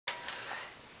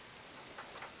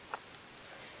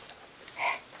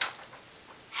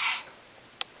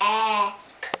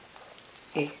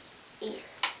E. E.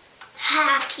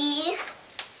 Happy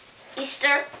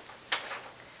Easter.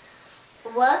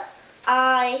 What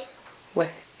I. What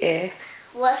I.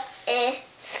 What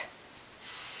it.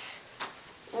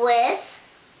 With.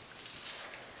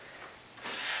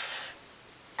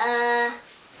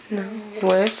 No.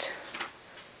 With.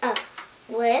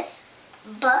 With.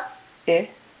 I.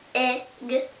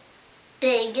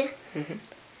 Big. Mm-hmm.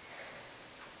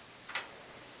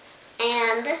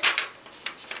 And.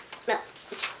 No.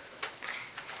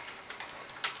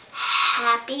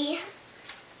 Happy.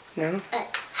 No.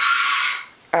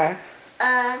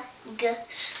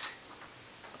 Gus.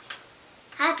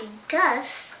 Happy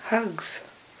Gus. Hugs.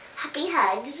 Happy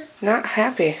hugs. Not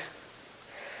happy.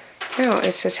 No,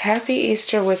 it says Happy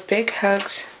Easter with big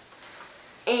hugs.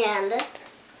 And.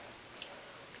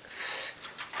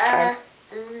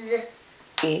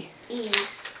 E.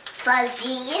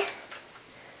 Fuzzy.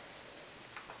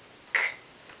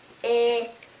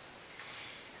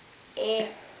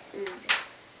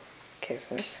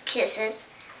 Kisses.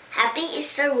 Happy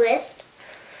Easter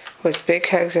with big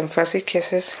hugs and fuzzy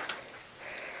kisses.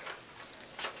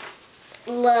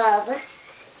 Love.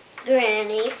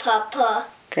 Granny, Papa.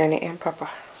 Granny and Papa.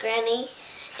 Granny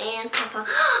and Papa.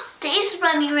 The Easter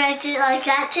Bunny read it like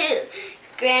that too.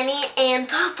 Granny and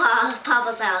Papa.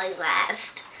 Papa's always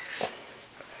last.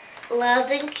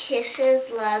 Loves and kisses,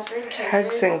 loves and kisses.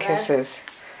 Hugs and kisses.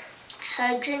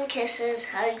 Hugs and kisses,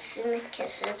 hugs and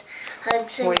kisses,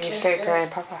 hugs and What do you kisses. say,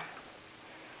 Grandpapa?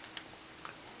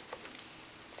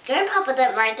 Grandpapa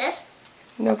didn't write this.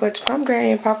 No, but it's from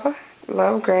Granny and Papa.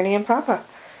 Love, Granny and Papa.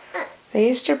 The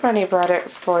Easter Bunny brought it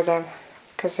for them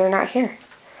because they're not here.